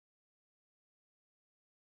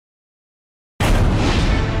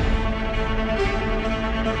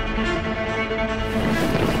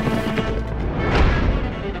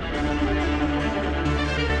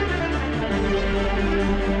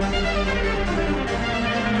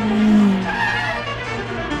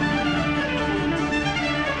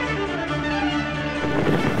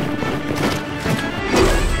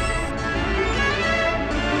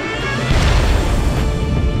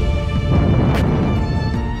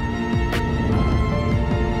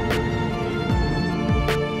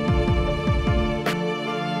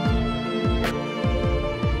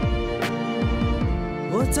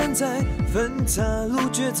分岔路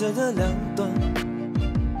抉择的两端，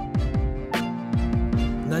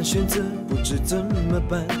难选择不知怎么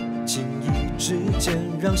办，轻易之间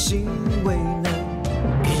让心为难。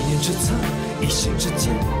一念之差，一心之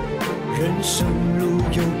间，人生路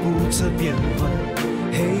有不测变幻，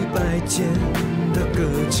黑白间的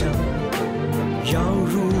隔墙，要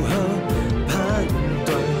如何判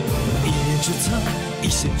断？一念之差，一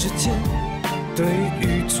线之间，对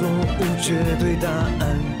与错无绝对答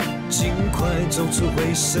案，尽快走出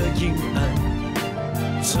灰色阴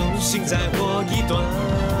暗，重新再活一段。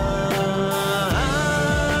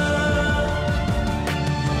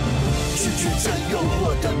拒绝这诱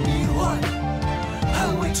惑的迷幻，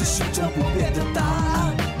捍卫着心中不变的答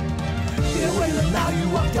案。别为了那欲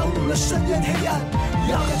望掉入了深渊黑暗，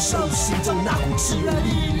要感受心中那股炽热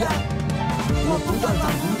力量。我不断反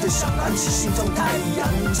复的想燃起心中太阳，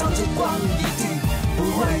朝着光一定不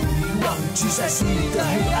会迷惘，聚在心里的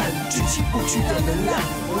黑暗，举起不去的能量，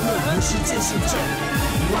无论何时坚信着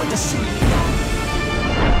我的信仰。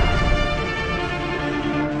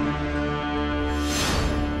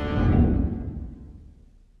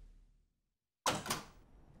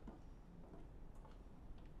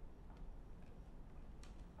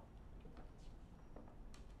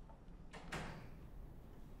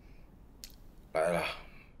来了。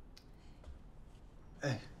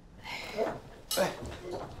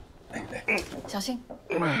小心。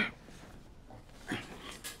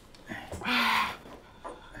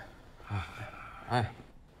哎，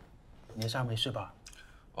你的伤没事吧？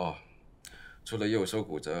哦，除了右手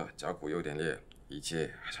骨折，脚骨有点裂，一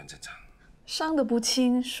切还算正常。伤得不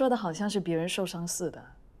轻，说的好像是别人受伤似的。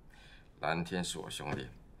蓝天是我兄弟，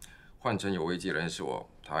换成有危机人是我，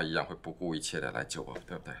他一样会不顾一切的来救我，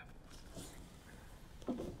对不对？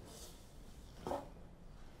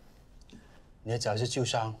你的脚是旧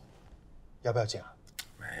伤，要不要紧啊？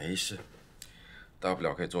没事，大不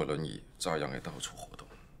了可以坐轮椅，照样可以到处活动。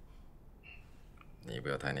你不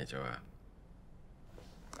要太内疚啊。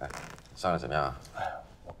哎，伤得怎么样啊？哎，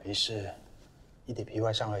我没事，一点皮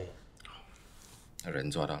外伤而已。那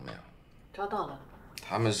人抓到没有？抓到了。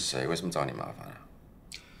他们是谁？为什么找你麻烦啊？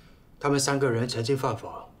他们3个人曾经犯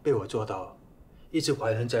法，被我捉到，一直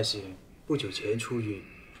怀恨在心。不久前出狱，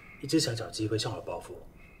一直想找机会向我报复。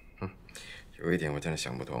有一点我真的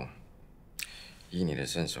想不通，以你的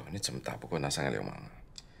身手，你怎么打不过那3个流氓啊？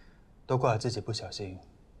都怪我自己不小心，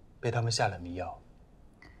被他们下了迷药。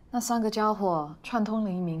那3个家伙串通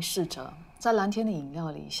了一名逝者，在蓝天的饮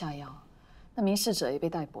料里下药，那名逝者也被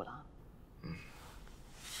逮捕了。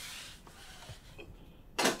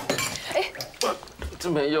哎，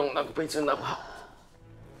真没用，那个杯子拿不好。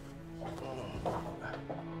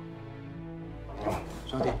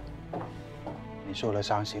兄弟，你受了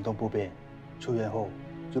伤，行动不便，出院后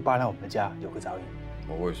就搬来我们家有个照应。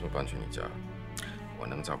我为什么搬去你家？我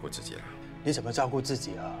能照顾自己了。你怎么照顾自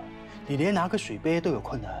己啊？你连拿个水杯都有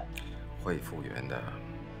困难。会复原的。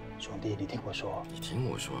兄弟，你听我说。你听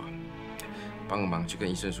我说，帮个忙去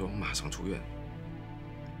跟医生说，马上出院。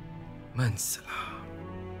闷死了。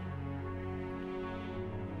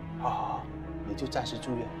好好好，你就暂时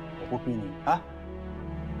住院，我不逼你啊。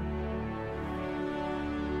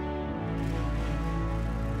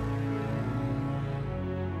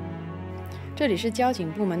这里是交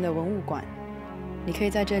警部门的文物馆，你可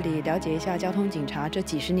以在这里了解一下交通警察这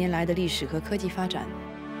几十年来的历史和科技发展。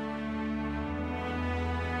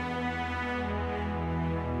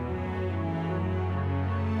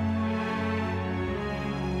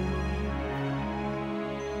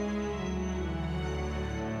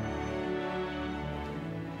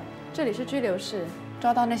这里是拘留室，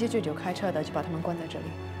抓到那些醉酒开车的，就把他们关在这里。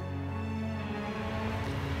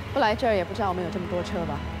不来这儿也不知道我们有这么多车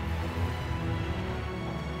吧？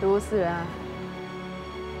毒死人啊！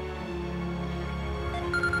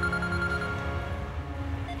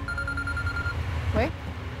喂，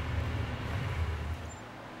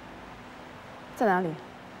在哪里？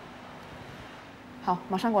好，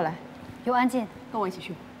马上过来。有案件，跟我一起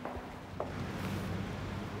去。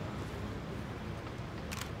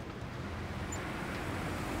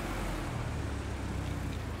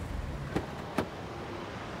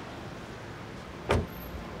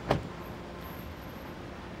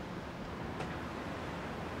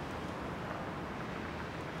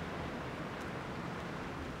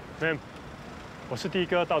Ma'am， 我是第一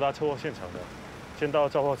个到达车祸现场的，见到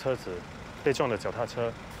肇祸车子被撞的脚踏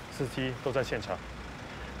车，司机都在现场。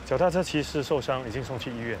脚踏车骑士受伤，已经送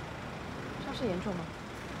去医院。伤势严重吗？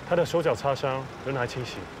他的手脚擦伤，人还清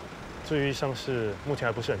醒。至于伤势，目前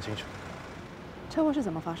还不是很清楚。车祸是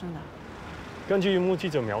怎么发生的？根据目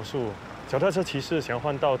击者描述，脚踏车骑士想要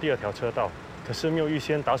换到第2条车道，可是没有预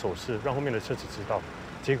先打手势，让后面的车子知道，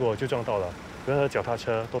结果就撞到了，人和脚踏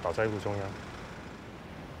车都倒在路中央。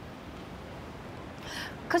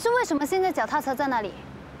可是为什么现在脚踏车在那里？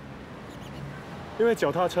因为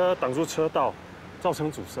脚踏车挡住车道，造成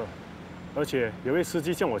阻塞，而且有位司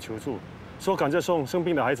机向我求助，说赶着送生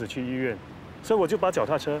病的孩子去医院，所以我就把脚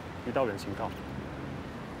踏车移到人行道。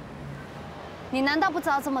你难道不知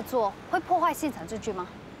道这么做会破坏现场证据吗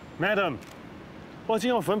 ，Madam？ 我已经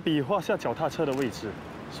用粉笔画下脚踏车的位置，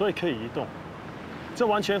所以可以移动，这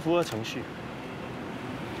完全符合程序，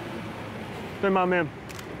对吗 ，Ma'am？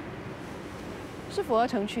 是符合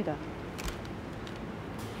程序的。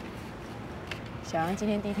小杨今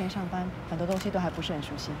天第一天上班，很多东西都还不是很熟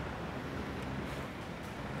悉。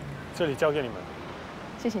这里交给你们。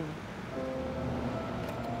谢谢你。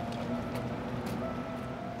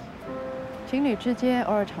情侣之间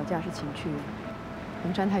偶尔吵架是情趣，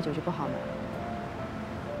能站太久就不好了。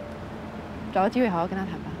找个机会好好跟他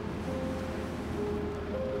谈吧。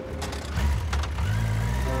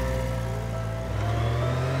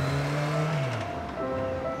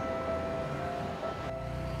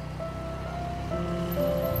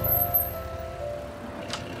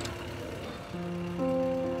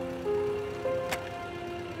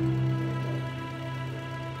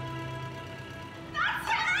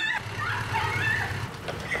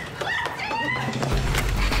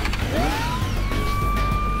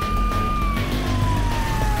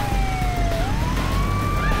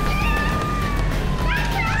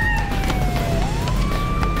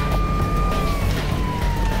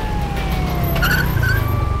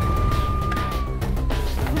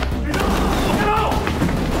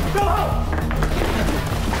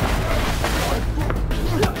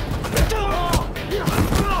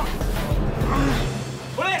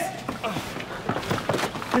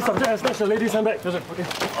是 Lady 三倍，就是 OK。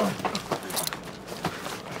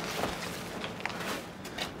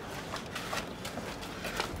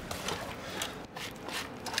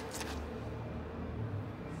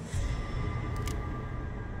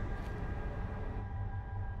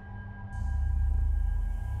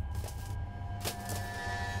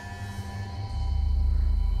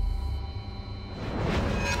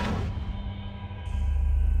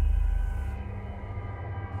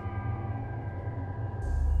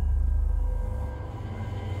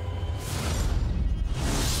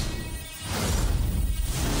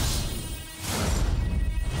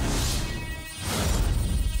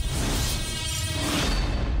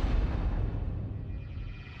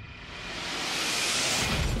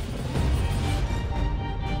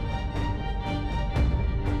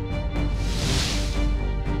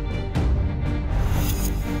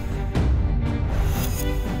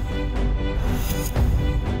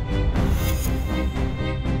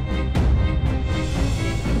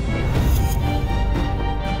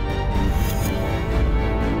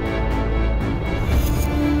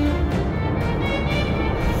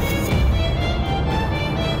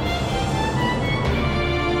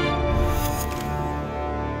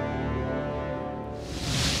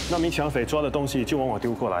那名抢匪抓的东西就往我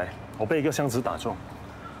丢过来，我被一个箱子打中。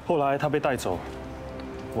后来他被带走，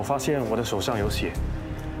我发现我的手上有血，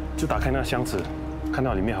就打开那箱子，看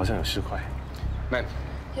到里面好像有尸块。Ma'am，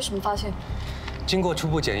 有什么发现？经过初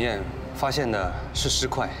步检验，发现的是尸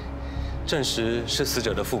块，证实是死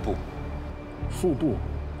者的腹部。腹部？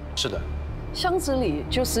是的。箱子里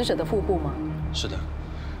就死者的腹部吗？是的。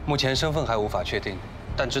目前身份还无法确定，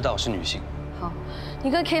但知道是女性。好，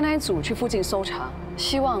你跟 K9 组去附近搜查，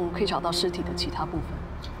希望可以找到尸体的其他部分。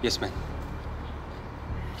Yes, ma'am。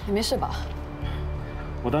你没事吧？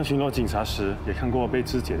我当巡逻警察时也看过被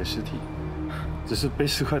肢解的尸体，只是被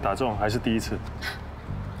尸块打中还是第一次。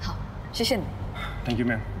好，谢谢你。Thank you,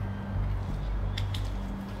 ma'am。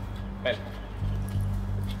哎，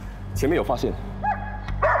前面有发现。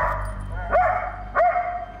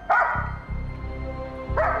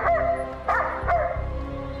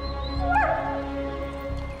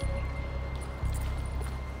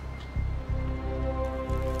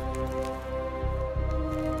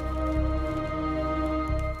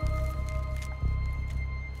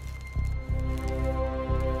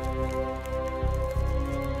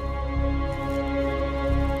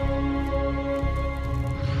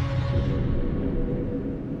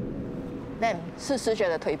是死者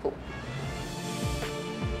的腿部。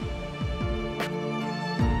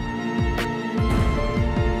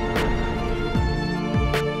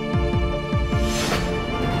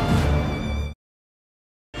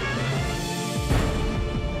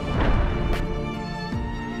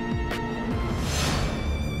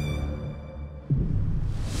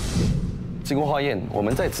经过化验，我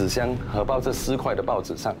们在纸箱和包着尸块的报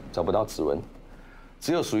纸上找不到指纹，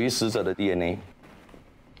只有属于死者的 DNA，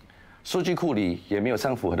 数据库里也没有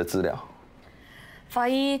相符合的资料。法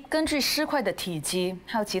医根据尸块的体积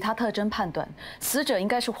还有其他特征判断，死者应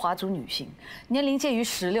该是华族女性，年龄介于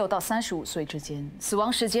16到35岁之间，死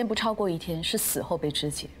亡时间不超过1天，是死后被肢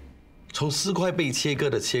解。从尸块被切割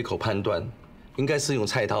的切口判断，应该是用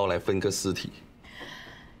菜刀来分割尸体。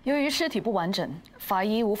由于尸体不完整，法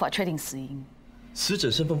医无法确定死因。死者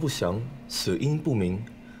身份不详，死因不明，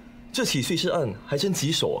这起碎尸案还真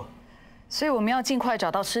棘手啊！所以我们要尽快找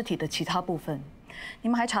到尸体的其他部分。你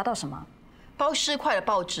们还查到什么？包尸块的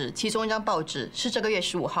报纸，其中一张报纸是这个月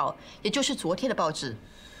15号，也就是昨天的报纸。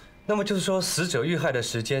那么就是说，死者遇害的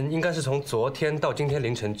时间应该是从昨天到今天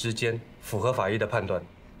凌晨之间，符合法医的判断。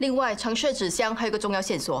另外，城市的纸箱还有一个重要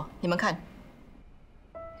线索，你们看，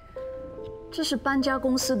这是搬家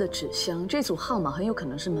公司的纸箱，这组号码很有可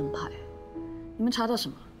能是门牌。你们查到什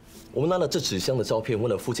么？我们拿了这纸箱的照片，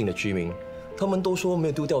问了附近的居民，他们都说没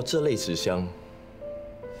有丢掉这类纸箱。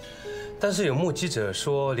但是有目击者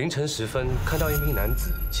说，凌晨时分看到一名男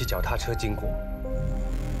子骑脚踏车经过。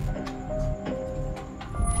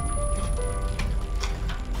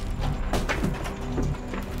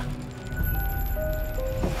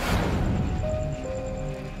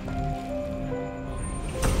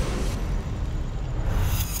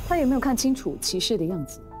他有没有看清楚骑士的样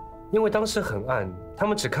子？因为当时很暗，他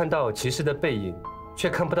们只看到骑士的背影，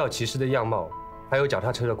却看不到骑士的样貌，还有脚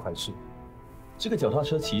踏车的款式。这个脚踏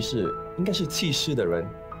车骑士应该是弃尸的人，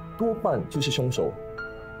多半就是凶手。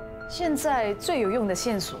现在最有用的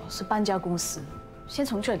线索是搬家公司，先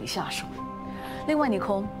从这里下手。另外，尼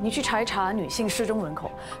空，你去查一查女性失踪人口，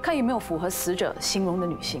看有没有符合死者形容的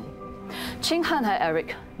女性。清汉和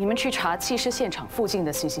Eric， 你们去查弃尸现场附近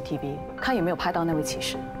的 CCTV， 看有没有拍到那位骑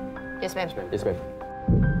士。Yes, ma'am. Yes, ma'am.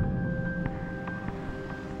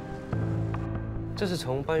 这是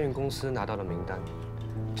从搬运公司拿到的名单。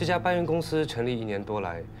这家搬运公司成立1年多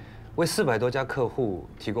来，为400多家客户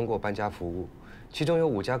提供过搬家服务，其中有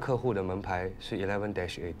5家客户的门牌是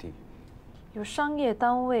 11-AD。有商业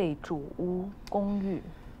单位、主屋、公寓。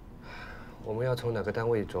我们要从哪个单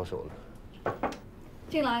位着手呢？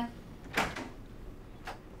进来。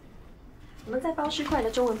我们在包尸块的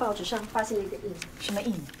中文报纸上发现了一个印。什么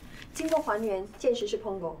印？经过还原，见识是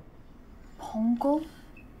蓬沟。蓬沟？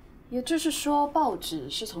也就是说，报纸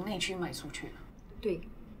是从内区卖出去的。对。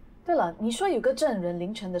对了，你说有个证人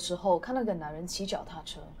凌晨的时候看到个男人骑脚踏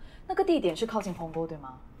车，那个地点是靠近蓬沟，对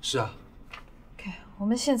吗？是啊。OK， 我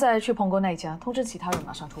们现在去蓬沟那一家，通知其他人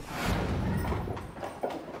马上出发。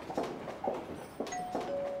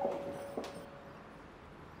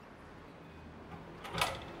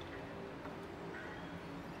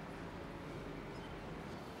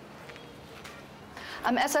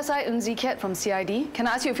I'm SSI Unziket from CID. Can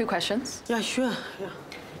I ask you a few questions? Yeah, sure. Yeah.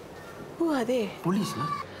 Who are they? Police, man.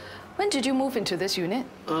 When did you move into this unit?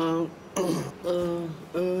 A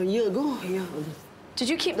year ago. Yeah. Did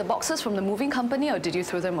you keep the boxes from the moving company or did you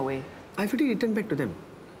throw them away? I've already returned back to them.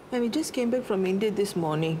 And we just came back from India this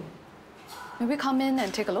morning. May we come in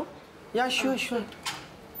and take a look? Yeah, sure, sure.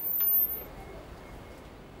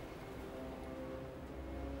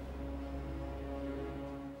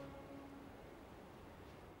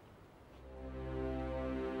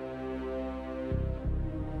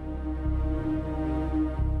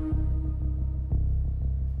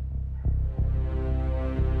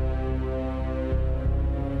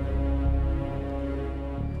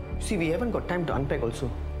 See, we haven't got time to unpack also.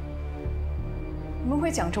 你们会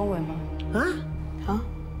讲中文吗？啊？啊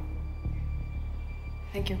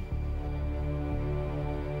 ？Thank you.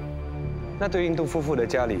 那对印度夫妇的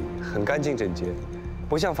家里很干净整洁，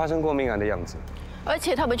不像发生过命案的样子。而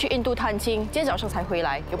且他们去印度探亲，今天早上才回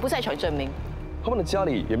来，有不在场证明。他们的家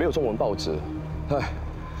里也没有中文报纸，唉，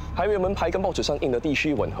还以为门牌跟报纸上印的地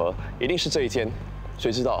区吻合，一定是这一间，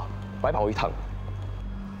谁知道白跑一趟。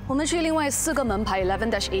我们去另外4个门牌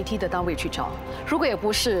 11-AT 的单位去找，如果也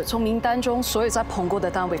不是，从名单中所有在蓬沟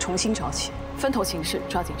的单位重新找起，分头行事，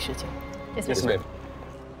抓紧时间。Yes, ma'am. “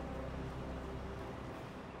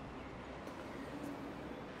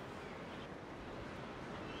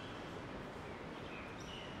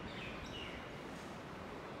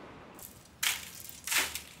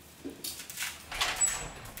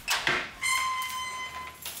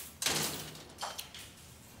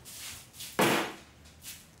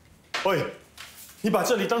喂，你把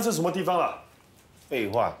这里当成什么地方了？”“废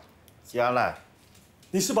话，加烂。”“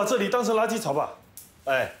你是把这里当成垃圾槽吧？”“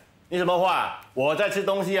哎，你什么话？我在吃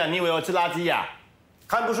东西啊，你以为我吃垃圾呀？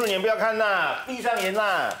看不顺眼不要看呐，闭上眼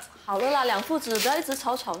呐。”“好了啦，两父子不要一直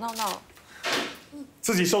吵吵闹闹。”“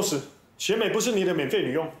自己收拾，学美不是你的免费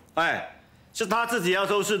女佣。”“哎，是他自己要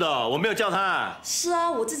收拾的，我没有叫他。是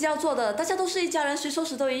啊，我自己要做的，大家都是一家人，谁收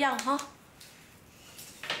拾都一样哈。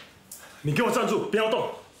你给我站住，不要动！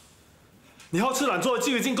你好吃懒做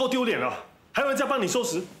就已经够丢脸了，还有人家帮你收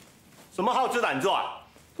拾？什么好吃懒做啊？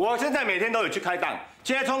我现在每天都有去开档，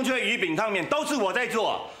切葱圈、鱼饼、汤面都是我在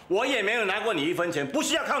做，我也没有拿过你1分钱，不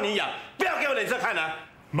需要靠你养，不要给我脸色看啊！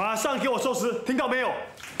马上给我收拾，听到没有？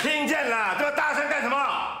听见了，这么大声干什么？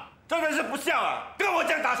真的是不孝啊！跟我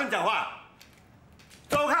这样大声讲话，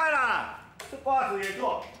走开啦！这瓜子也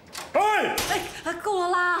做。哎，够了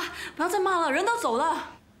啦，不要再骂了，人都走了。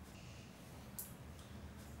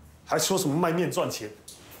还说什么卖面赚钱？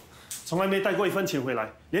从来没带过1分钱回来，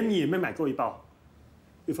连米也没买过1包。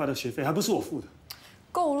月发的学费还不是我付的。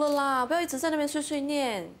够了啦，不要一直在那边碎碎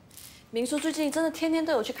念。明叔最近真的天天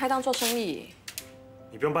都有去开档做生意。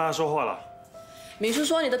你不用帮他说话了。明叔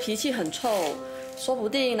说你的脾气很臭，说不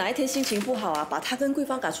定哪一天心情不好啊，把他跟桂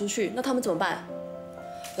芳赶出去，那他们怎么办？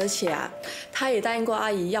而且啊，他也答应过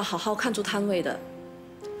阿姨要好好看住摊位的。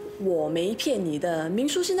我没骗你的，明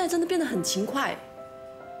叔现在真的变得很勤快。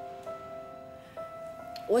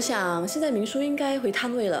我想现在明叔应该回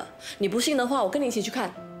摊位了，你不信的话，我跟你一起去看。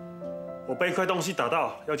我被一块东西打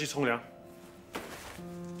到，要去冲凉。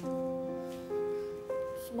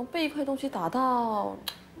什么被一块东西打到？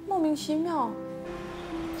莫名其妙。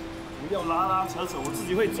不要拉拉扯扯，我自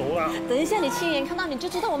己会走啦。等一下你亲眼看到你就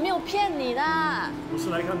知道我没有骗你的。不是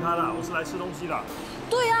来看他的，我是来吃东西的。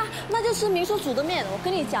对呀，那就吃明叔煮的面。我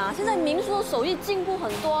跟你讲啊，现在明叔的手艺进步很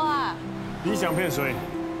多啊。你想骗谁？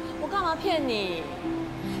我干嘛骗你？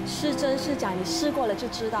是真是假，你试过了就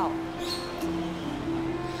知道。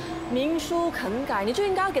明叔肯改，你就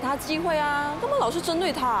应该要给他机会啊，干嘛老是针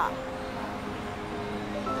对他？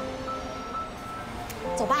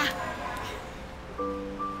走吧。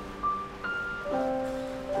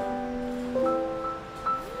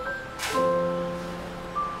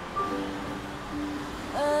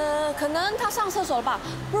可能他上厕所了吧，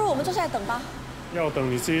不如我们坐下来等吧。要等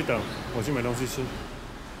你自己等，我去买东西吃。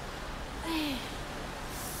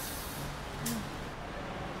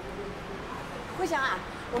桂祥啊，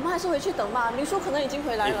我们还是回去等吧。明叔可能已经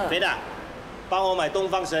回来了。肥的，帮我买东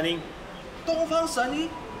方神鹰。东方神鹰？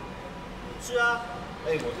是啊，我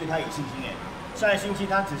对他有信心哎。上一星期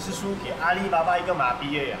他只是输给阿里巴巴一个马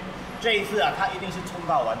币而已，这一次啊，他一定是冲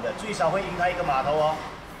到完的，最少会赢他1个码头哦。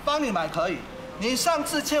帮你买可以，你上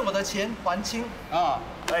次欠我的钱还清啊。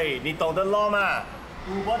你懂得咯嘛？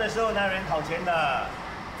赌博的时候哪有人讨钱的？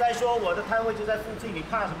再说我的摊位就在附近，你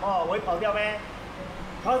怕什么？我会跑掉咩？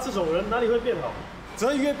他这种人哪里会变好？只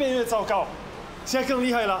会越变越糟糕。现在更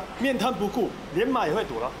厉害了，面瘫不顾，连马也会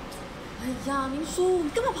赌了。哎呀，明叔，你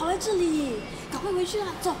干嘛跑来这里？赶快回去啊，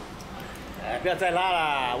走。不要再拉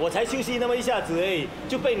啦！我才休息那么一下子而已，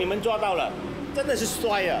就被你们抓到了，真的是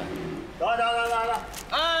衰啊！走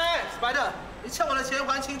！Spider， 你欠我的钱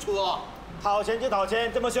还清楚哦！讨钱就讨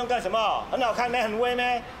钱，这么凶干什么？很好看咩？很威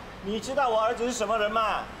咩？你知道我儿子是什么人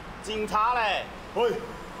吗？警察嘞！喂，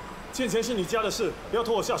欠钱是你家的事，不要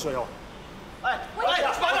拖我下水哦。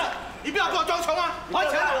Spider， 你不要给我装穷啊！还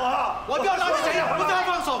钱了！我不要拿你钱了，不要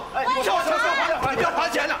放手！你不要还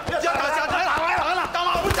钱了！不要拿钱了！来了！打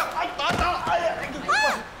了！我讲，打了！哎呀！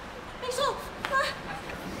明叔，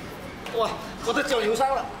哇，我的脚扭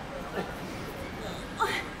伤了，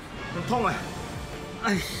很痛啊！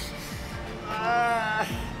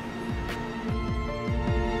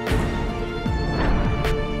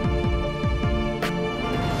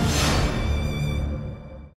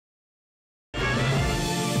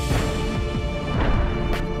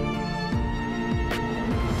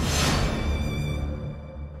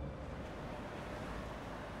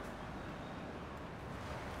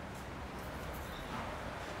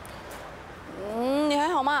你还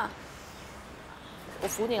好吗？我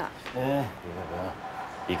扶你啊。别，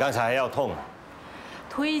比刚才还要痛。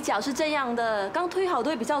推脚是这样的，刚推好都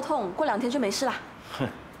会比较痛，过2天就没事啦。哼，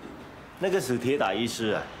那个死铁打医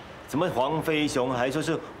师啊，什么黄飞熊，还说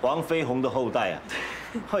是黄飞鸿的后代啊。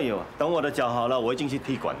哎呦，等我的脚好了，我一定去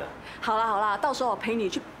踢馆的。好啦，到时候我陪你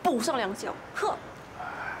去补上2脚。呵。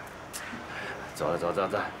走。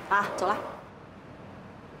啊，走啦。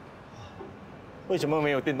为什么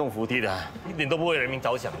没有电动扶梯的？一点都不为人民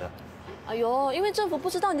着想的。哎呦，因为政府不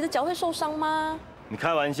知道你的脚会受伤吗？你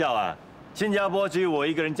开玩笑啊！新加坡只有我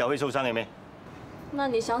一个人脚会受伤，有没？那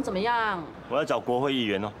你想怎么样？我要找国会议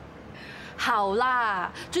员哦。好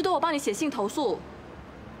啦，最多我帮你写信投诉。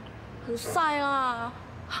很晒啦，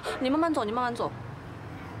你慢慢走。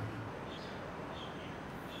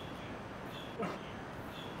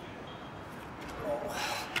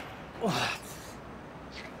哇，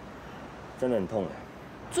真的很痛哎。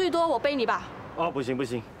最多我背你吧。哦，不行，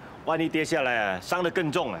万一跌下来啊，伤得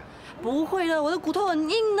更重啊！不会的，我的骨头很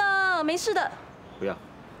硬的，没事的。不要。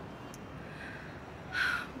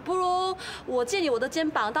不如我借你我的肩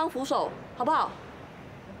膀当扶手，好不好？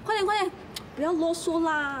快点快点，不要啰嗦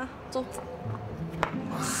啦，走。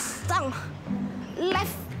上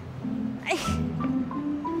 ，left， 哎，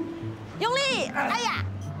用力，哎呀！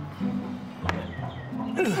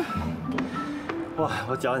哇，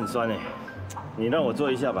我脚很酸哎，你让我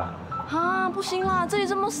坐一下吧。啊，不行啦，这里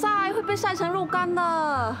这么晒，会被晒成肉干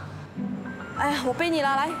的。哎呀，我背你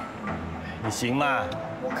啦，来。你行吗？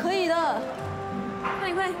我可以的，快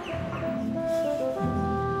点快点。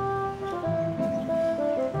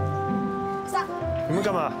上。你们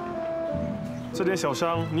干嘛？这点小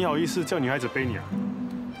伤，你好意思叫女孩子背你啊？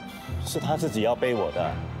是她自己要背我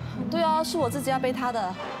的。对啊，是我自己要背她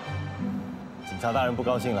的。警察大人不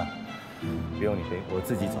高兴了，不用你背，我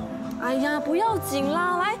自己走。哎呀，不要紧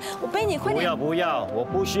啦，来，我背你，快点。不要不要，我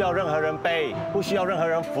不需要任何人背，不需要任何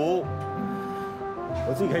人扶，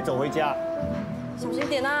我自己可以走回家。小心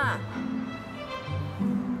点啊！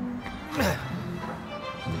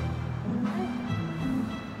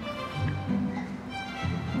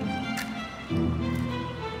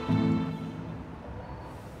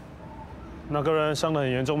那个人伤得很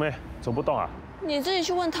严重没？走不动啊？你自己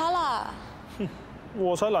去问他啦。哼，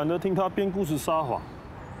我才懒得听他编故事撒谎。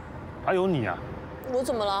还有你啊！我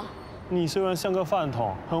怎么了？你虽然像个饭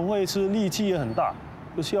桶，很会吃，力气也很大，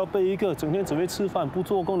可是要背一个整天只会吃饭不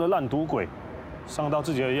做工的烂赌鬼，伤到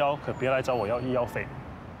自己的腰，可别来找我要医药费。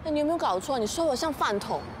哎，你有没有搞错？你说我像饭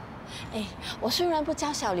桶？哎，我虽然不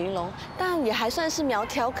娇小玲珑，但也还算是苗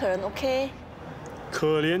条可人 ，OK？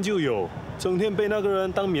 可怜就有，整天被那个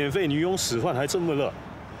人当免费女佣使唤，还这么乐，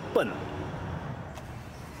笨。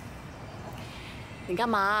你干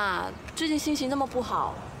嘛？最近心情那么不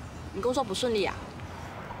好？你工作不顺利啊？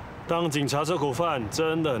当警察这口饭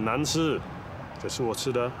真的很难吃，可是我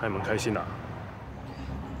吃的还蛮开心的。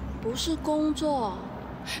不是工作，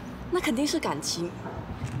那肯定是感情。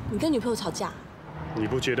你跟女朋友吵架？你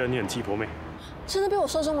不觉得你很鸡婆妹？真的被我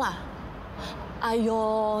说中了。哎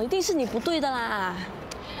呦，一定是你不对的啦！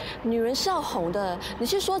女人是要哄的，你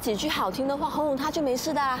去说几句好听的话，哄哄她就没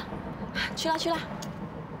事的啦。去啦去啦。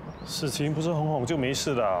事情不是哄哄就没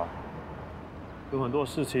事的，有很多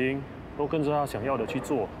事情都跟着他想要的去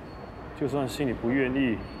做，就算心里不愿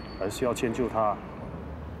意，还是要迁就他。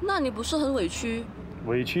那你不是很委屈？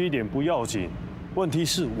委屈一点不要紧，问题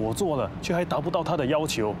是我做了，却还达不到他的要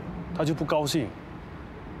求，他就不高兴。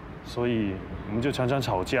所以我们就常常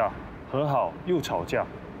吵架，和好又吵架，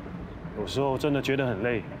有时候真的觉得很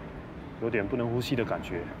累，有点不能呼吸的感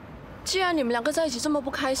觉。既然你们两个在一起这么不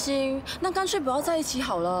开心，那干脆不要在一起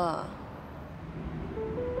好了。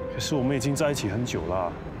可是我们已经在一起很久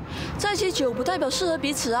了。在一起久不代表适合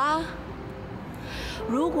彼此啊。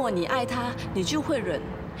如果你爱他，你就会忍，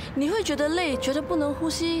你会觉得累，觉得不能呼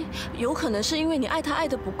吸，有可能是因为你爱他爱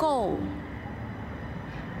得不够。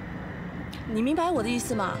你明白我的意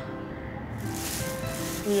思吗？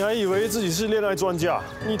你还以为自己是恋爱专家？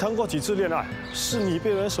你谈过几次恋爱？是你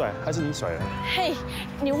被人甩，还是你甩人？嘿，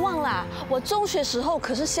你忘了，我中学时候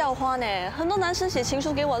可是校花呢，很多男生写情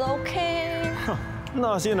书给我都 OK。哼，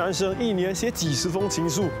那些男生一年写几十封情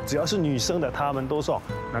书，只要是女生的他们都送，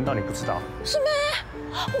难道你不知道？是咩？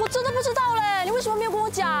我真的不知道嘞，你为什么没有跟我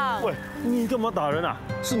讲？喂，你干嘛打人啊？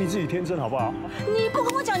是你自己天真好不好？你不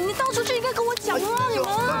跟我讲，你当初就应该跟我讲啊，你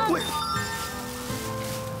们。喂。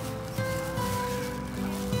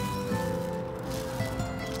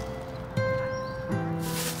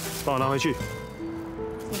帮我拿回去。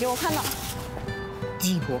你给我看到。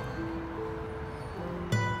鸡婆。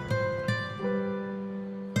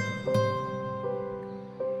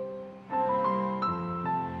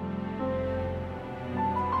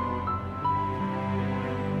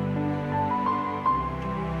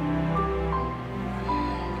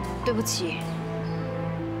对不起，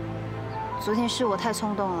昨天是我太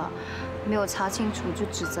冲动了，没有查清楚就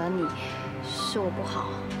指责你，是我不好，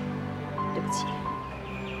对不起。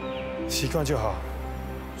习惯就好，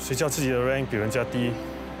谁叫自己的 rank 比人家低，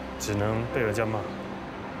只能被人家骂。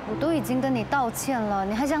我都已经跟你道歉了，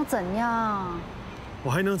你还想怎样？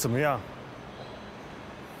我还能怎么样？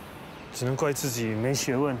只能怪自己没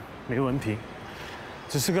学问、没文凭，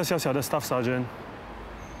只是个小小的 staff sergeant。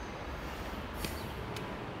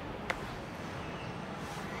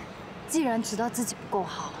既然知道自己不够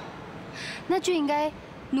好，那就应该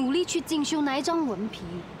努力去进修那一张文凭。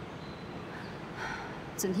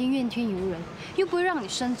整天怨天尤人，又不会让你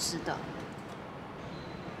升职的。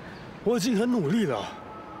我已经很努力了，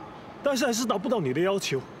但是还是达不到你的要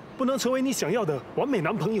求，不能成为你想要的完美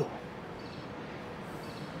男朋友。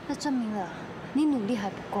那证明了你努力还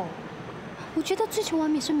不够。我觉得追求完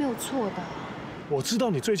美是没有错的。我知道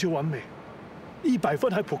你追求完美，100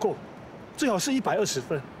分还不够，最好是120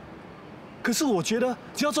分。可是我觉得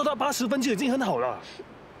只要做到80分就已经很好了。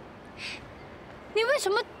你为什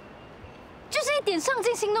么就是一点上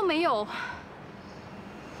进心都没有？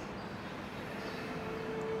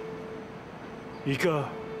一个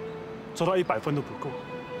做到100分都不够，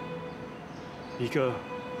一个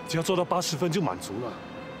只要做到80分就满足了。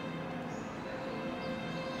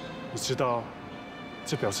你知道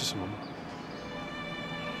这表示什么吗？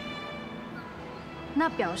那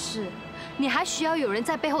表示你还需要有人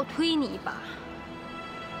在背后推你一把。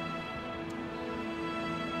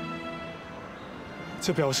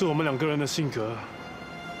这表示我们2个人的性格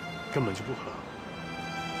根本就不合。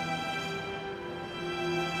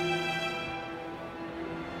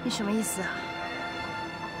你什么意思啊？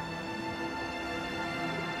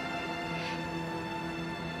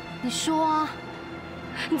你说啊，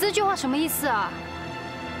你这句话什么意思啊？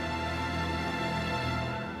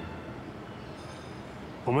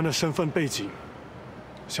我们的身份背景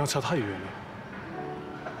相差太远了，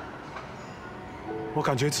我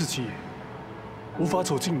感觉自己无法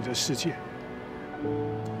走进你的世界，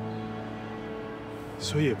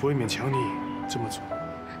所以也不会勉强你这么做。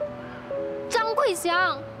张贵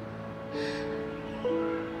祥，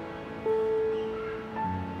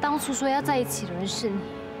当初说要在一起的人是你，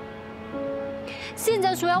现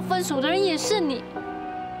在说要分手的人也是你。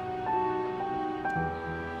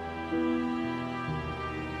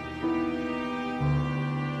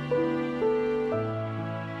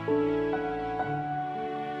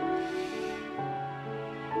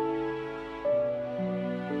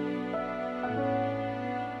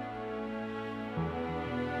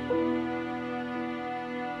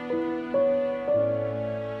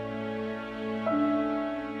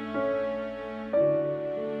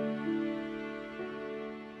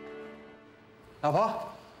老婆，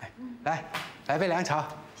来杯凉茶。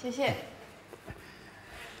谢谢。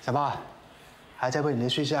小包，还在为你的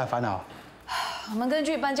税事烦恼？我们根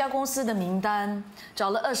据搬家公司的名单，找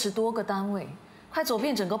了20多个单位，快走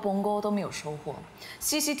遍整个bon沟都没有收获。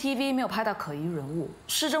CCTV 没有拍到可疑人物，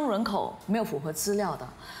失踪人口没有符合资料的，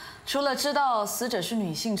除了知道死者是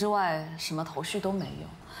女性之外，什么头绪都没有。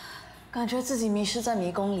感觉自己迷失在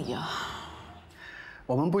迷宫里啊。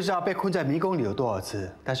我们不知道被困在迷宫里有多少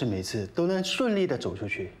次，但是每次都能顺利的走出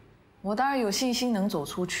去。我当然有信心能走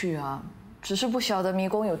出去啊，只是不晓得迷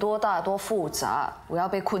宫有多大、多复杂，我要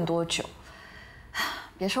被困多久。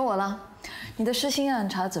别说我了，你的失心案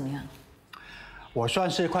查得怎么样？我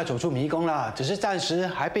算是快走出迷宫了，只是暂时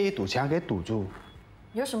还被一堵墙给堵住。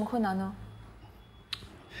有什么困难呢？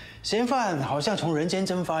嫌犯好像从人间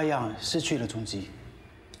蒸发一样失去了踪迹。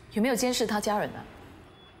有没有监视他家人呢？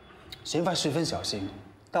嫌犯十分小心，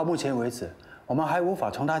到目前为止，我们还无法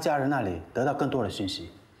从他家人那里得到更多的讯息。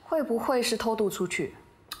会不会是偷渡出去？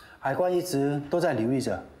海关一直都在留意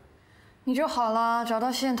着。你就好了，找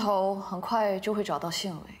到线头，很快就会找到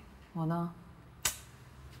线尾。我呢？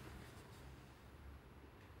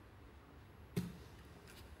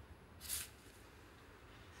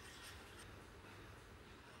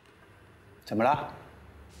怎么了？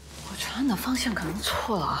我传的方向可能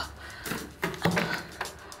错了啊。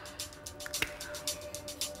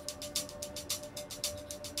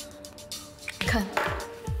看，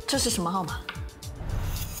这是什么号码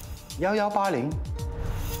？1180。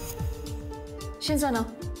现在呢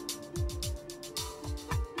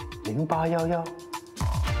？0811。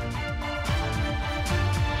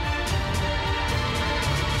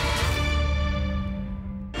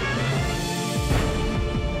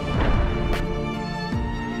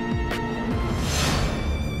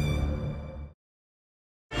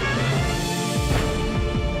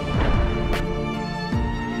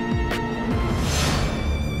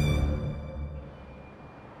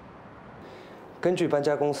根据搬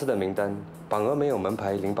家公司的名单，榜额没有门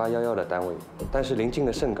牌0811的单位，但是临近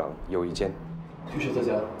的盛港有一间。就是这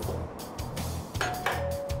家。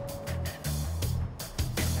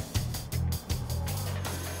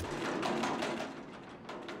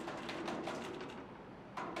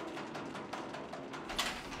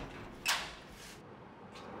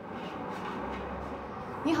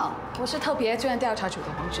你好，我是特别罪案调查组的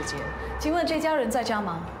黄志杰，请问这家人在家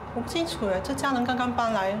吗？我不清楚哎，这家人刚刚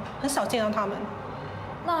搬来，很少见到他们。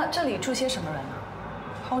那这里住些什么人啊？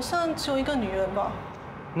好像只有一个女人吧。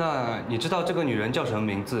那你知道这个女人叫什么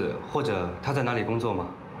名字，或者她在哪里工作吗？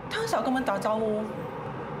她很少跟我们打招呼，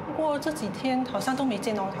不过这几天好像都没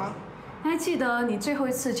见到她。你还记得你最后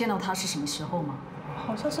一次见到她是什么时候吗？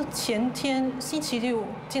好像是前天星期六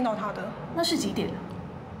见到她的。那是几点？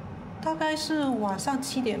大概是晚上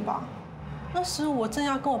7点吧。那时我正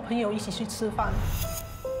要跟我朋友一起去吃饭，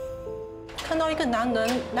看到一个男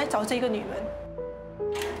人来找这个女人。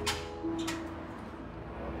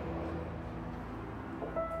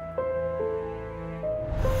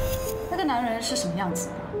那个男人是什么样子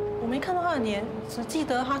的？我没看到他的脸，只记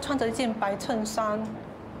得他穿着一件白衬衫，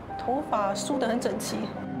头发梳得很整齐。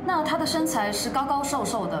那他的身材是高高瘦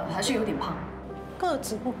瘦的，还是有点胖？个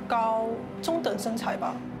子不高，中等身材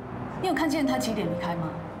吧。你有看见他几点离开吗？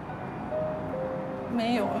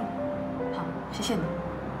没有。好，谢谢你。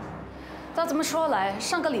照这么说来，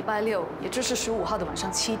上个礼拜6，也就是15号的晚上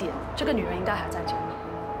7点，这个女人应该还在家。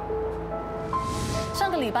上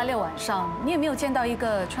个礼拜6晚上，你有没有见到一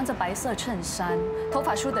个穿着白色衬衫、头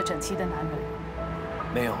发梳得整齐的男人？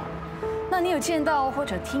没有。那你有见到或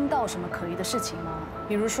者听到什么可疑的事情吗？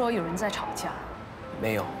比如说有人在吵架？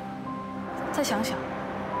没有。再想想，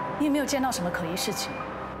你有没有见到什么可疑事情？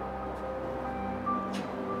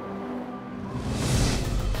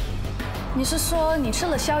你是说你吃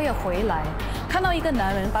了宵夜回来，看到一个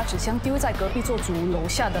男人把纸箱丢在隔壁座族楼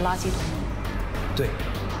下的垃圾桶里？对。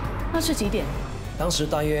那是几点？当时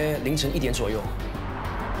大约凌晨1点左右。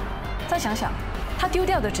再想想，他丢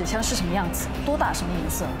掉的纸箱是什么样子？多大？什么颜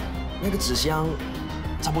色？那个纸箱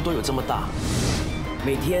差不多有这么大。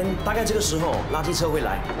每天大概这个时候，垃圾车会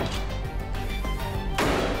来。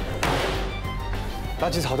垃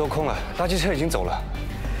圾槽都空了，垃圾车已经走了。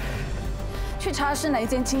去查是哪一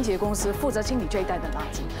间清洁公司负责清理这一带的垃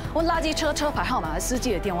圾，问垃圾车车牌号码和司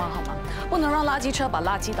机的电话号码，不能让垃圾车把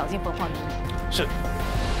垃圾倒进焚化炉里。是。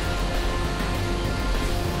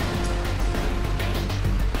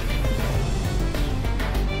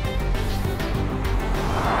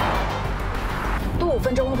多5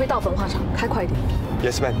分钟会到焚化厂，开快点。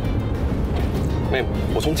Yes, ma'am. Ma'am，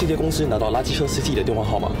 我从清洁公司拿到垃圾车司机的电话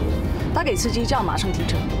号码。打给司机，叫马上停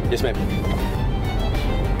车。Yes, ma'am.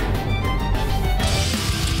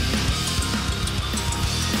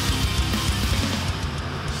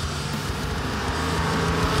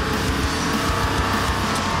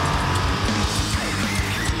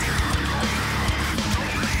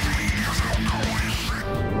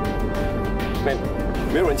 ma'am，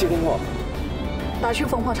 没有人接电话。打去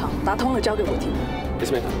焚化厂，打通了交给我听。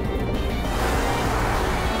Yes, ma'am。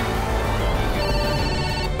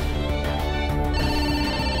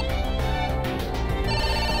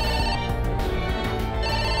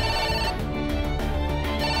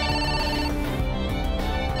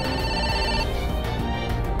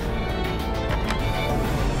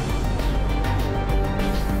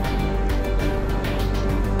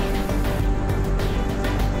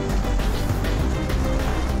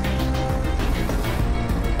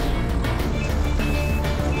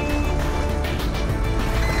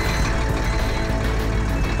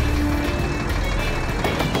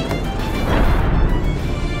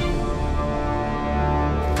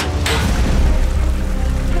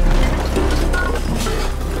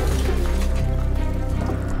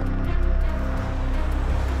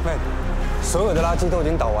所有的垃圾都已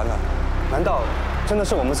经倒完了，难道真的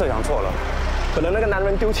是我们设想错了？可能那个男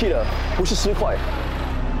人丢弃的不是尸块。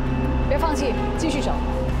别放弃，继续找。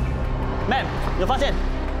Ma'am， 有发现。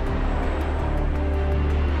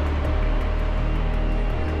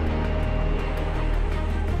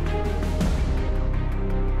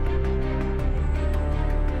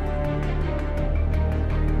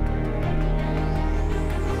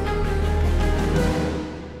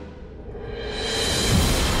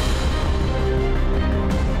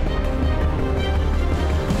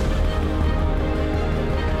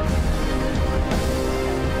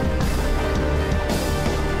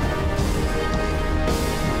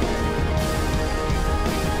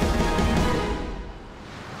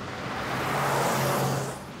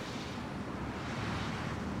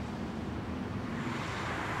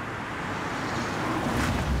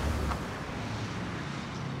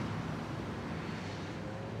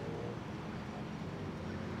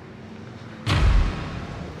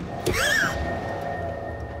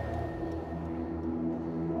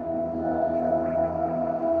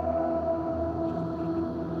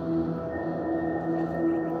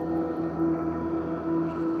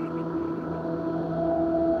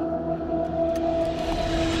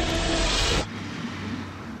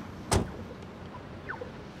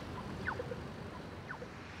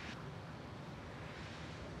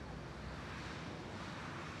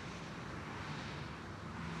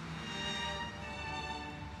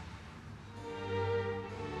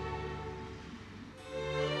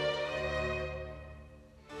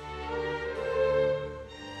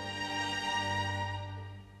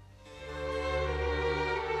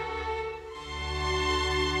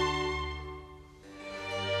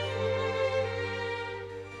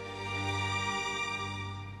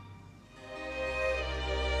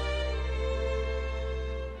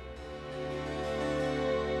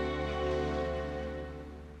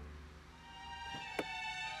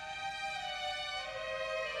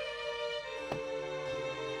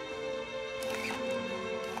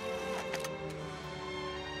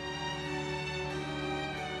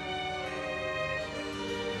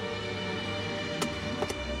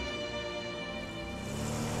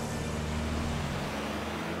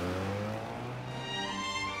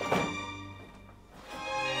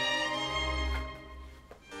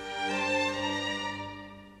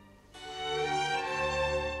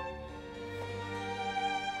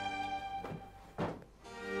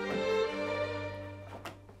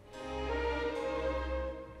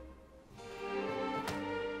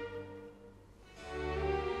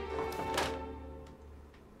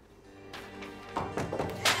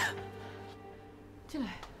进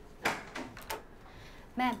来。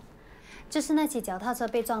Ma'am， 这是那起脚踏车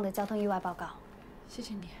被撞的交通意外报告。谢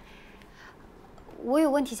谢你。我有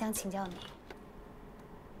问题想请教你。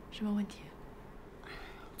什么问题？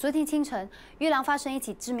昨天清晨，月廊发生一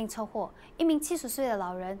起致命车祸，一名70岁的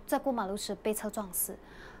老人在过马路时被车撞死。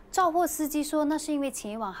肇祸司机说，那是因为前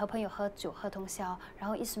一晚和朋友喝酒喝通宵，然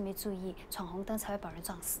后一时没注意闯红灯，才会把人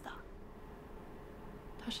撞死的。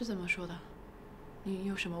他是怎么说的？你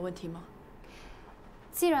有什么问题吗？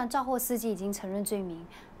既然肇祸司机已经承认罪名，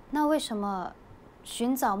那为什么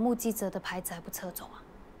寻找目击者的牌子还不撤走啊？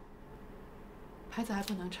牌子还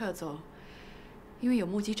不能撤走，因为有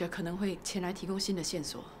目击者可能会前来提供新的线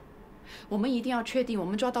索。我们一定要确定我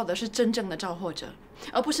们抓到的是真正的肇祸者，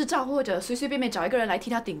而不是肇祸者随随便便找一个人来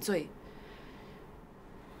替他顶罪。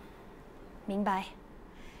明白。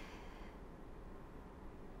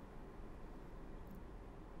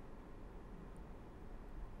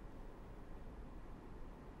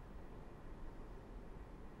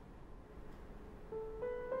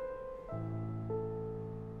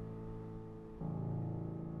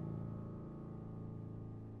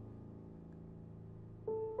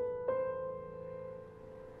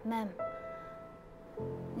Ma'am，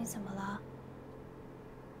 你怎么了？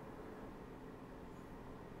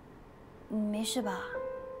你没事吧？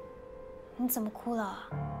你怎么哭了？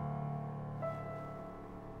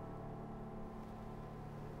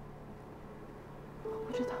我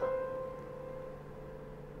不知道。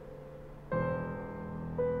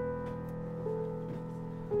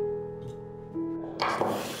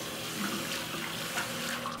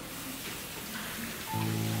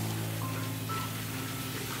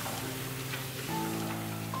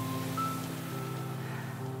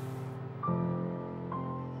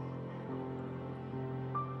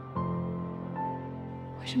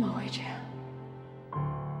为什么会这样？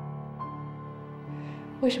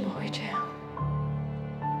为什么会这样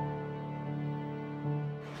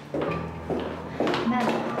？Ma'am，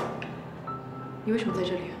 你为什么在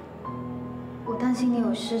这里？我担心你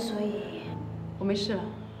有事，所以……我没事了，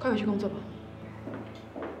快回去工作吧。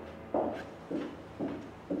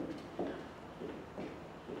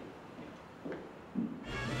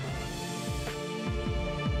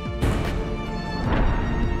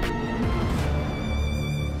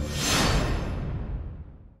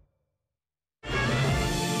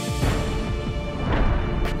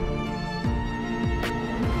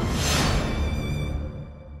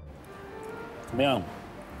怎么样？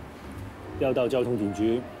调到交通警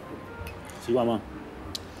局，习惯吗？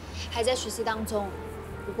还在实习当中，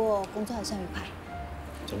不过工作还算愉快。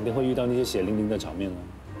整天会遇到那些血淋淋的场面呢，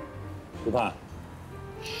不怕？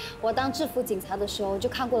我当制服警察的时候就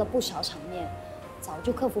看过了不少场面，早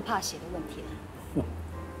就克服怕血的问题了。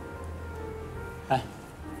哎，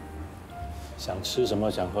想吃什么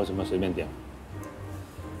想喝什么随便点。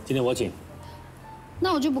今天我请。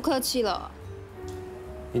那我就不客气了。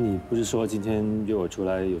哎，你不是说今天约我出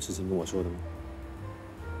来有事情跟我说的吗？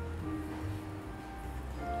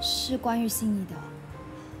是关于心怡的。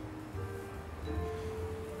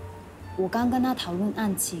我刚跟他讨论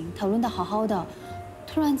案情，讨论得好好的，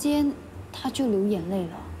突然间他就流眼泪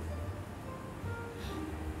了。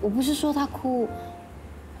我不是说他哭，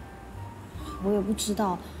我也不知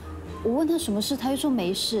道。我问他什么事，他又说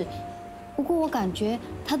没事。不过我感觉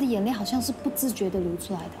他的眼泪好像是不自觉地流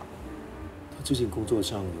出来的。他最近工作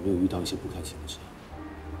上有没有遇到一些不开心的事？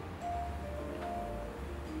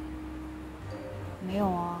没有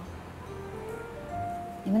啊。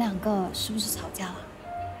你们两个是不是吵架了？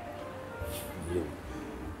没有。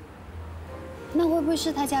那会不会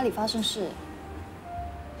是他家里发生事？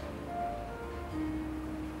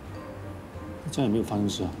他家也没有发生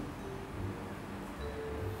事啊。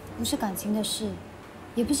不是感情的事，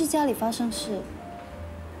也不是家里发生事，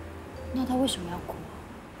那他为什么要哭？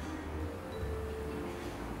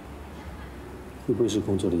会不会是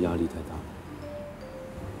工作的压力太大？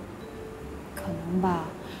可能吧。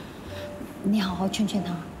你好好劝劝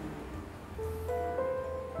他。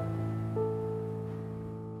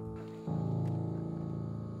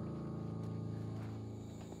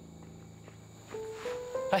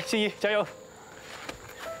来，心怡，加油！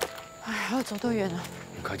哎，还要走多远啊？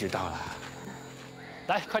很快就到了。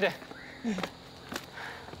来，快点！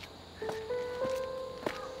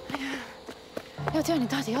哎呀，要这样，你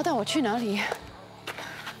到底要带我去哪里？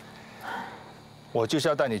我就是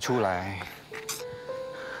要带你出来，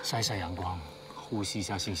晒晒阳光，呼吸一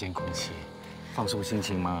下新鲜空气，放松心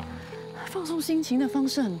情嘛。放松心情的方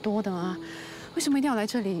式很多的啊，为什么一定要来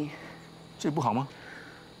这里？这不好吗？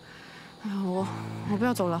哎呀，我不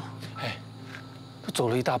要走了。哎，都走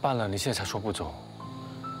了一大半了，你现在才说不走？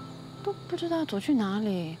都不知道走去哪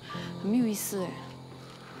里，很没有意思哎。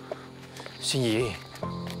心怡，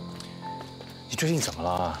你最近怎么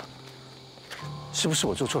了？是不是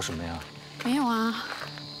我做错什么呀？没有啊。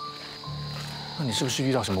那你是不是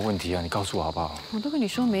遇到什么问题啊？你告诉我好不好？我都跟你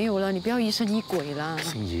说没有了，你不要疑神疑鬼啦。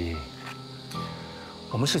心怡，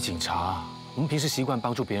我们是警察，我们平时习惯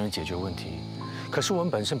帮助别人解决问题，可是我们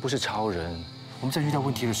本身不是超人，我们在遇到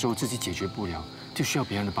问题的时候自己解决不了，就需要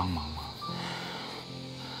别人的帮忙嘛。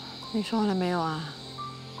你说完了没有啊？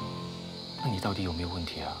那你到底有没有问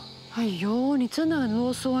题啊？哎呦，你真的很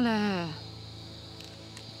啰嗦嘞！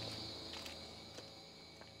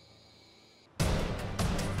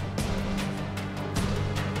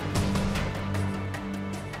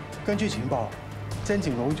根据情报，曾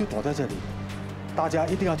景荣就躲在这里，大家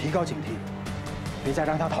一定要提高警惕，别再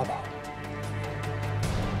让他逃跑。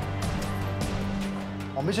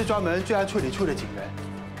我们是专门罪案处理处的警员，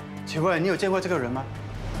请问你有见过这个人吗？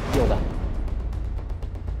有的。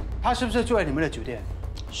他是不是住在你们的酒店？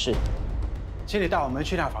是。请你带我们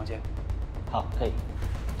去那房间。好，可以。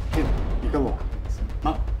Kim，你跟我。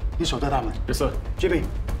啊，你守在大门。Yes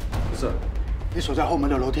sir。Jimmy。Yes sir。你守在后门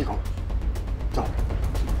的楼梯口。走。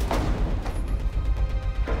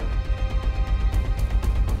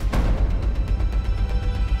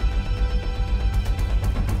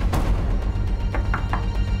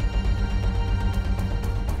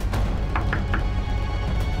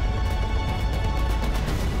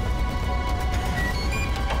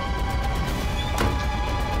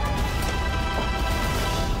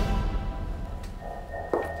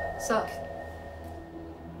Sir。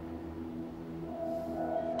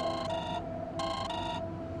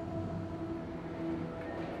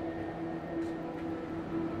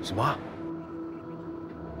什么？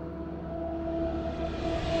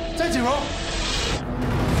曾景荣，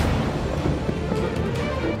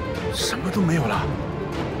什么都没有了，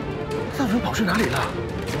那人跑去哪里了？